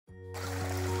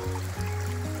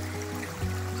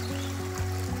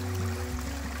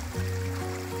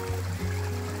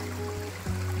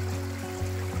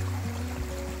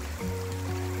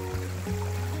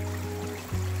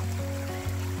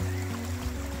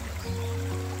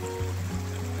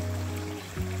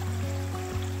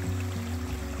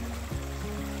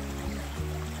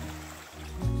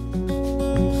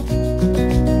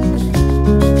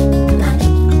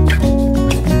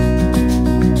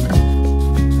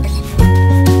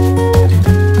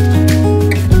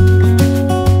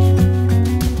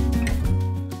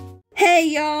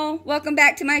welcome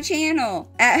back to my channel,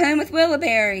 At Home with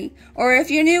Willowberry. Or if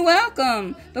you're new,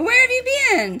 welcome. But where have you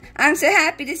been? I'm so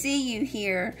happy to see you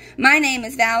here. My name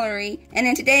is Valerie, and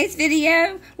in today's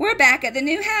video, we're back at the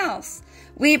new house.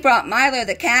 We brought Milo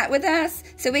the cat with us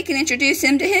so we can introduce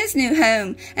him to his new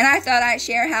home, and I thought I'd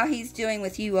share how he's doing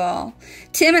with you all.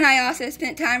 Tim and I also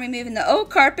spent time removing the old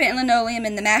carpet and linoleum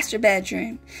in the master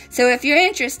bedroom. So if you're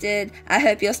interested, I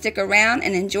hope you'll stick around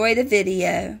and enjoy the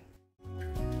video.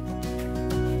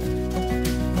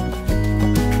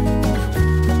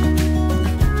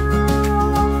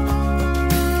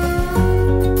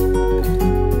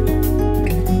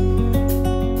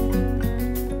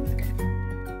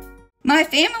 My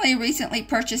family recently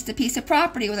purchased a piece of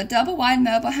property with a double-wide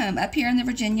mobile home up here in the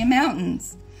Virginia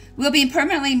mountains. We'll be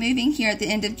permanently moving here at the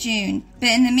end of June, but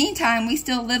in the meantime, we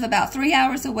still live about 3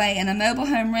 hours away in a mobile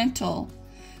home rental.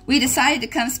 We decided to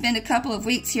come spend a couple of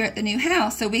weeks here at the new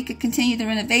house so we could continue the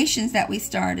renovations that we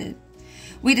started.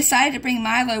 We decided to bring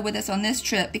Milo with us on this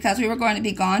trip because we were going to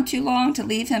be gone too long to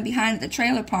leave him behind at the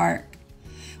trailer park.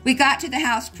 We got to the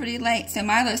house pretty late, so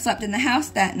Milo slept in the house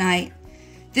that night.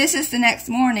 This is the next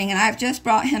morning, and I've just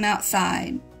brought him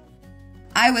outside.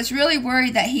 I was really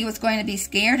worried that he was going to be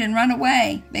scared and run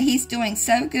away, but he's doing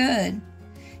so good.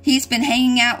 He's been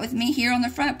hanging out with me here on the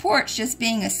front porch, just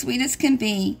being as sweet as can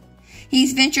be.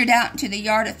 He's ventured out into the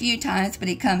yard a few times, but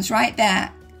he comes right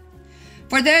back.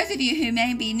 For those of you who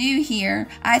may be new here,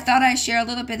 I thought I'd share a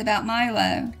little bit about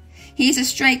Milo. He's a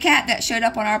stray cat that showed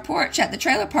up on our porch at the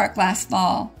trailer park last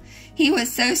fall. He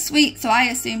was so sweet, so I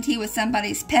assumed he was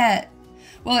somebody's pet.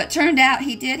 Well, it turned out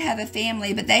he did have a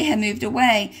family, but they had moved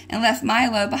away and left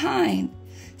Milo behind.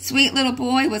 Sweet little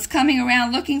boy was coming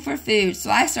around looking for food,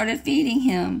 so I started feeding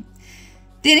him.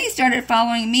 Then he started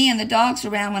following me and the dogs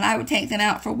around when I would take them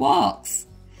out for walks.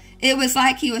 It was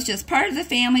like he was just part of the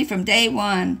family from day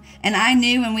one, and I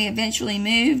knew when we eventually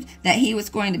moved that he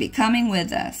was going to be coming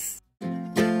with us.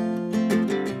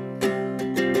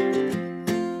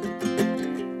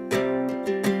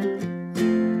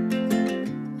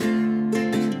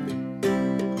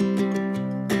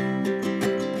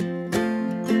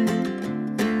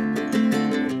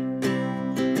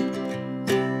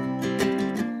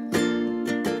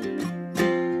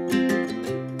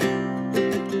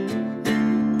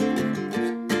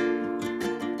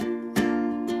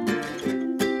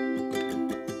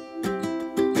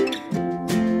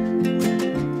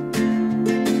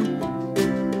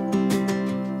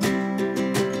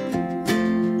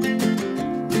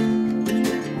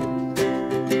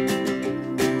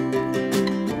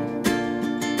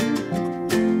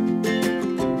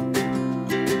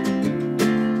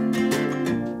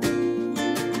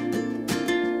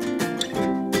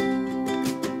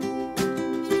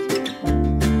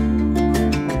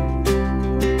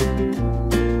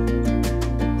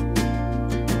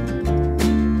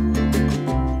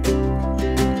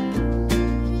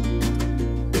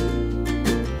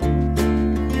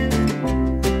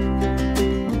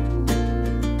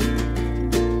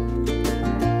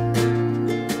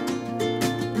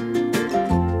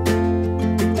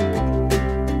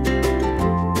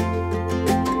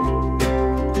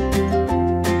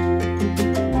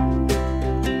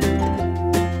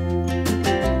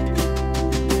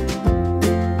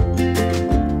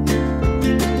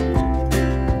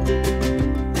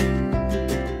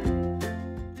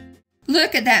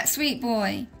 Look at that sweet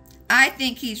boy. I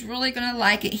think he's really going to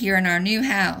like it here in our new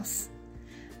house.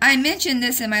 I mentioned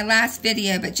this in my last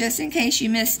video, but just in case you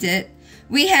missed it,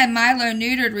 we had Milo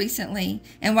neutered recently,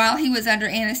 and while he was under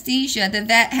anesthesia, the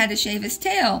vet had to shave his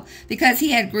tail because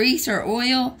he had grease or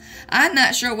oil. I'm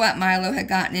not sure what Milo had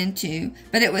gotten into,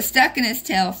 but it was stuck in his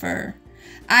tail fur.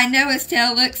 I know his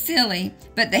tail looks silly,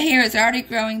 but the hair is already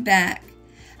growing back.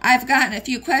 I've gotten a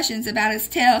few questions about his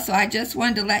tail, so I just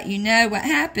wanted to let you know what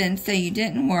happened so you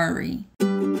didn't worry.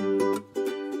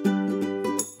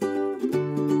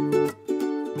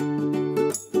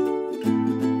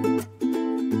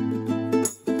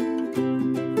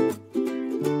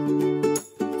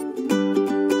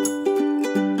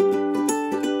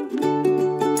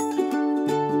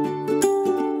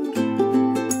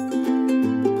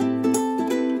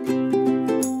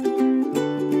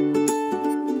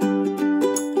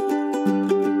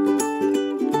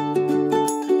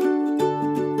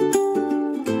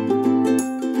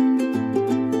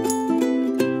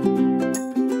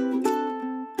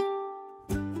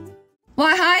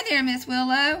 Why, hi there, Miss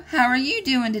Willow. How are you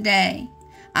doing today?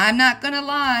 I'm not gonna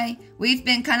lie, we've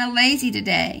been kind of lazy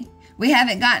today. We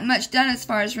haven't gotten much done as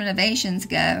far as renovations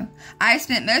go. I've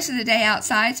spent most of the day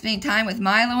outside spending time with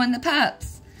Milo and the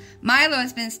pups. Milo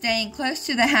has been staying close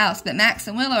to the house, but Max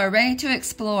and Willow are ready to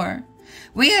explore.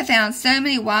 We have found so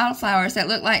many wildflowers that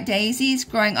look like daisies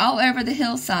growing all over the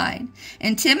hillside,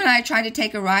 and Tim and I tried to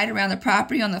take a ride around the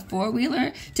property on the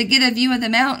four-wheeler to get a view of the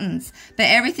mountains, but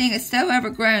everything is so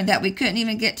overgrown that we couldn't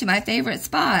even get to my favorite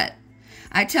spot.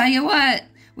 I tell you what,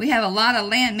 we have a lot of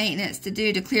land maintenance to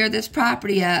do to clear this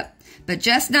property up, but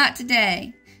just not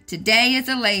today. Today is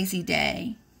a lazy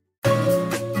day.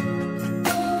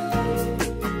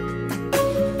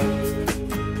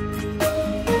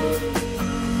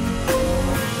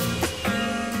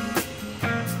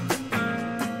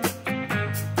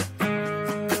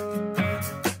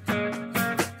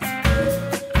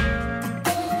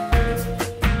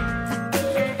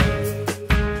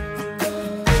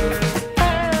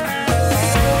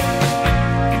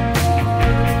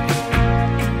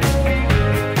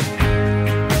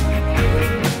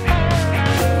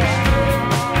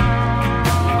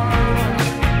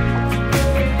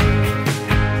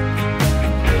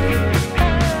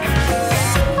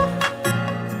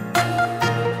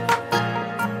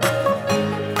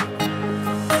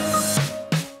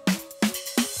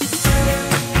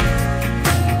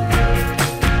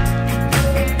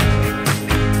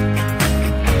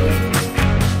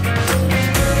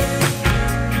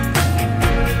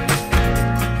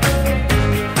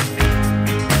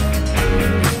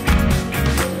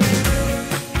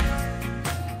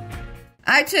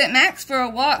 I took Max for a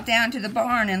walk down to the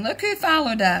barn, and look who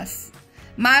followed us.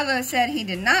 Milo said he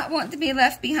did not want to be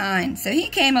left behind, so he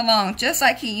came along just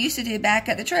like he used to do back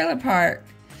at the trailer park.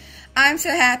 I'm so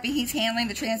happy he's handling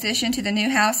the transition to the new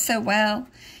house so well.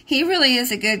 He really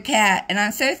is a good cat, and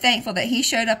I'm so thankful that he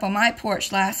showed up on my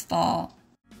porch last fall.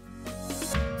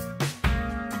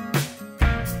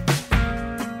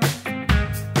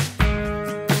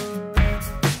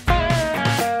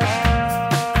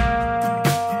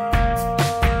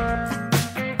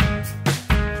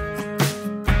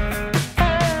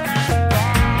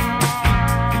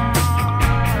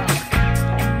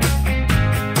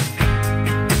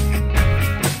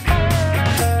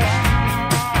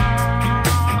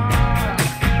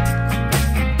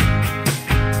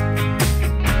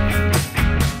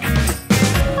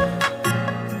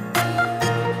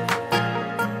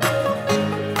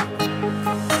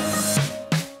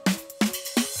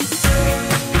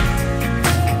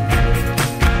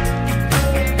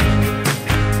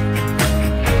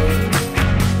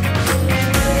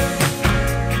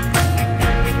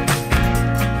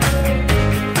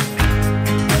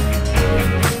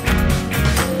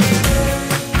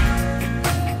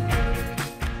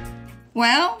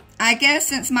 Well, I guess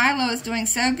since Milo is doing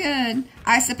so good,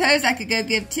 I suppose I could go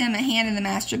give Tim a hand in the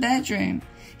master bedroom.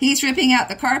 He's ripping out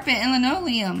the carpet and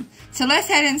linoleum, so let's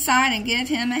head inside and give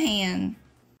him a hand.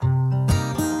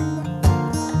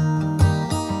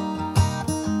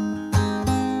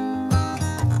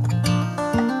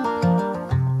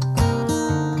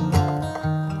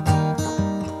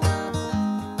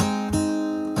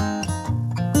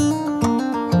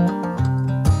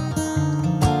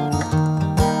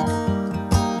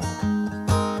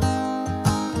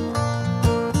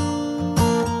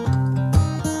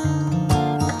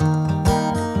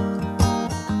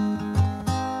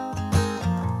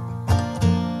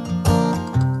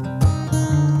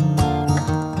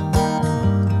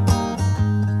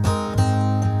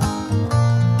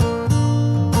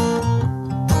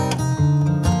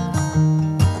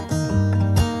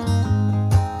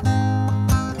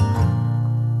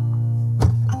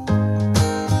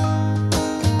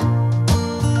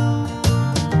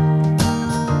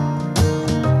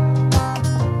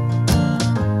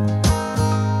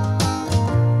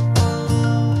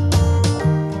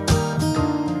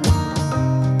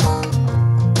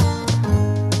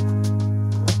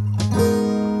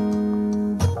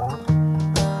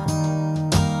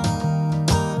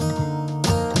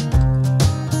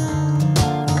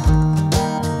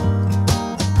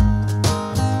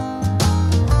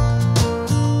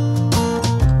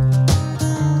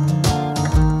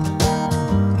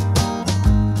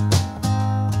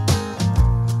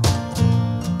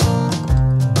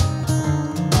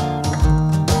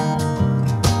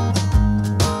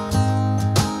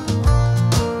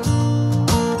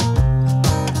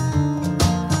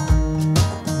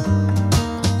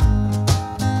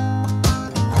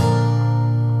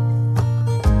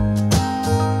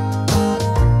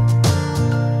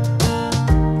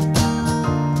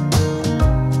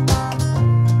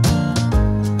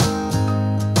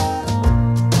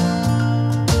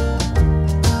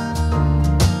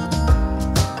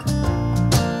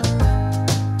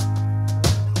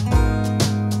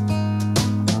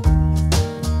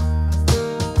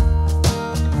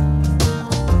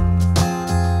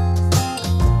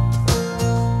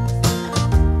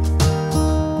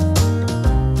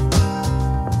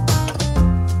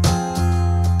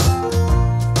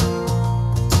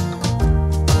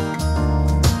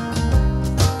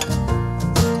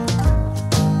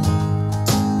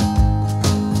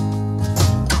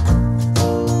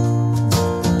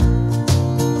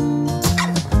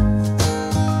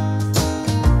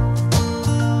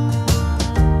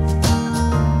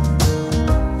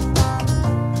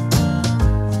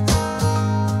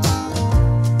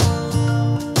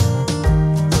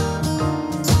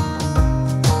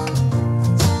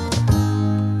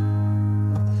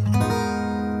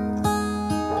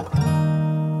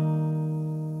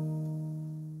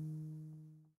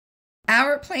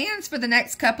 Our plans for the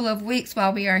next couple of weeks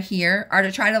while we are here are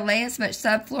to try to lay as much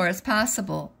subfloor as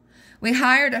possible. We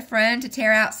hired a friend to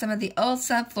tear out some of the old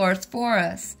subfloors for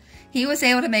us. He was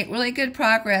able to make really good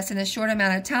progress in a short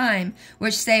amount of time,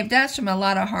 which saved us from a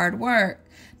lot of hard work.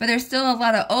 But there's still a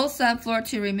lot of old subfloor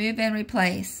to remove and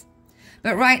replace.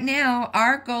 But right now,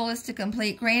 our goal is to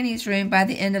complete Granny's room by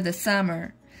the end of the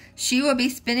summer. She will be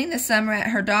spending the summer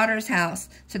at her daughter's house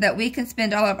so that we can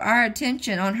spend all of our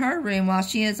attention on her room while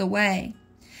she is away.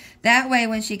 That way,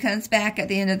 when she comes back at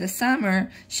the end of the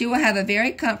summer, she will have a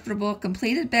very comfortable,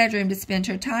 completed bedroom to spend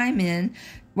her time in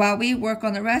while we work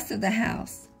on the rest of the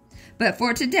house. But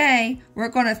for today, we're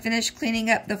going to finish cleaning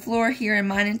up the floor here in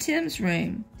mine and Tim's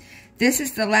room. This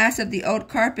is the last of the old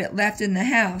carpet left in the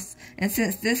house, and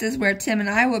since this is where Tim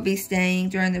and I will be staying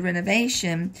during the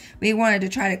renovation, we wanted to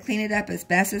try to clean it up as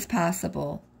best as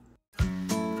possible.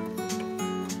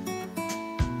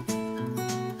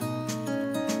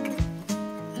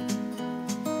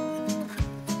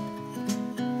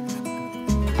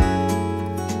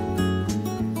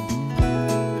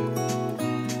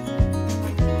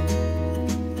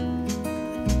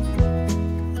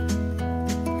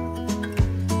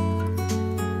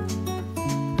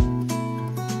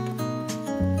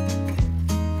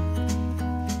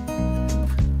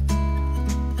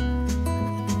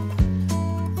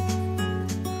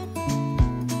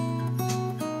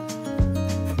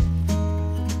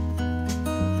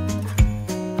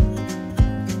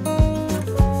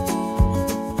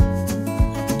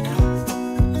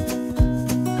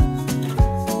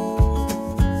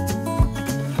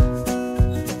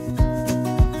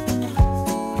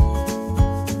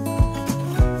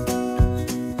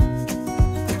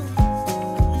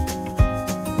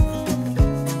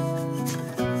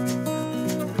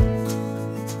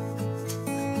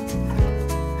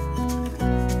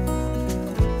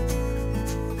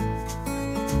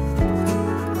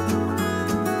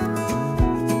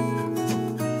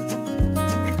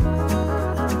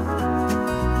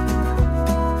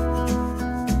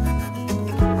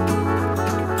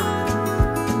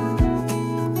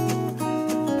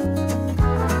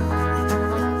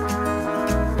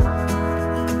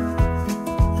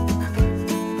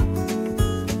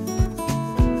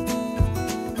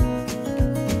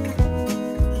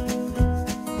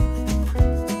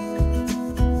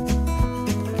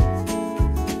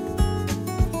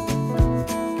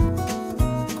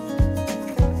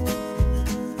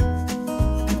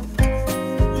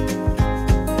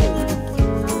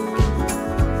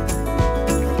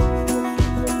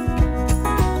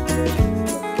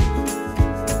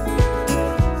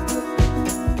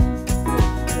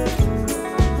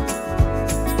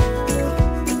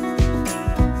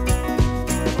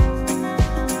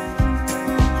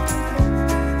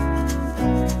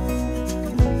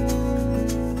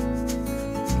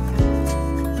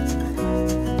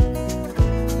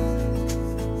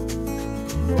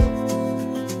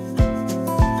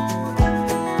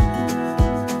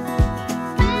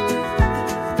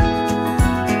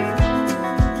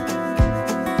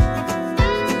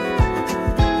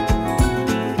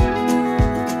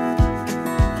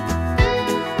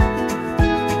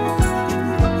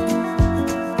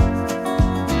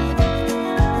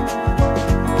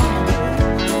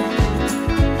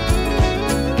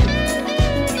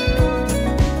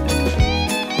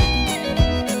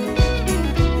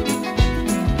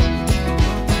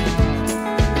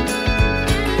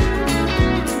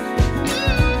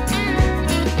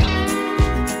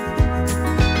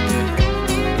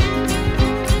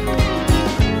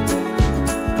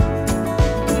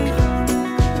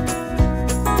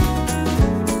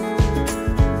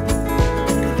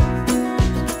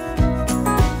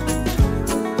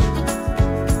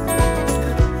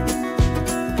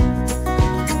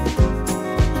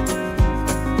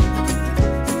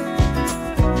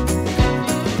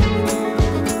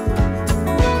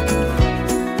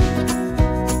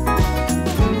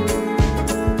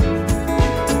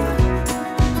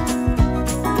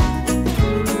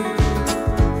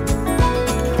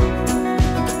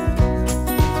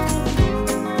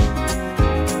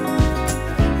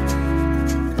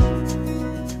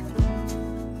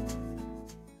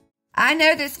 I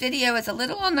know this video is a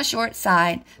little on the short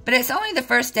side, but it's only the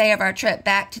first day of our trip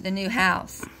back to the new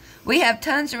house. We have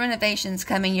tons of renovations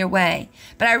coming your way,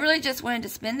 but I really just wanted to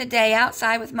spend the day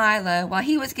outside with Milo while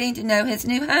he was getting to know his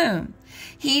new home.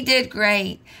 He did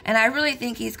great, and I really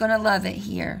think he's going to love it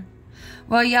here.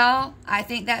 Well, y'all, I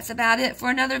think that's about it for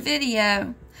another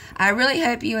video. I really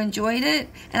hope you enjoyed it,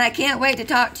 and I can't wait to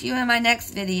talk to you in my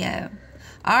next video.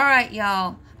 All right,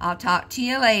 y'all, I'll talk to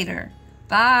you later.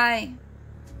 Bye.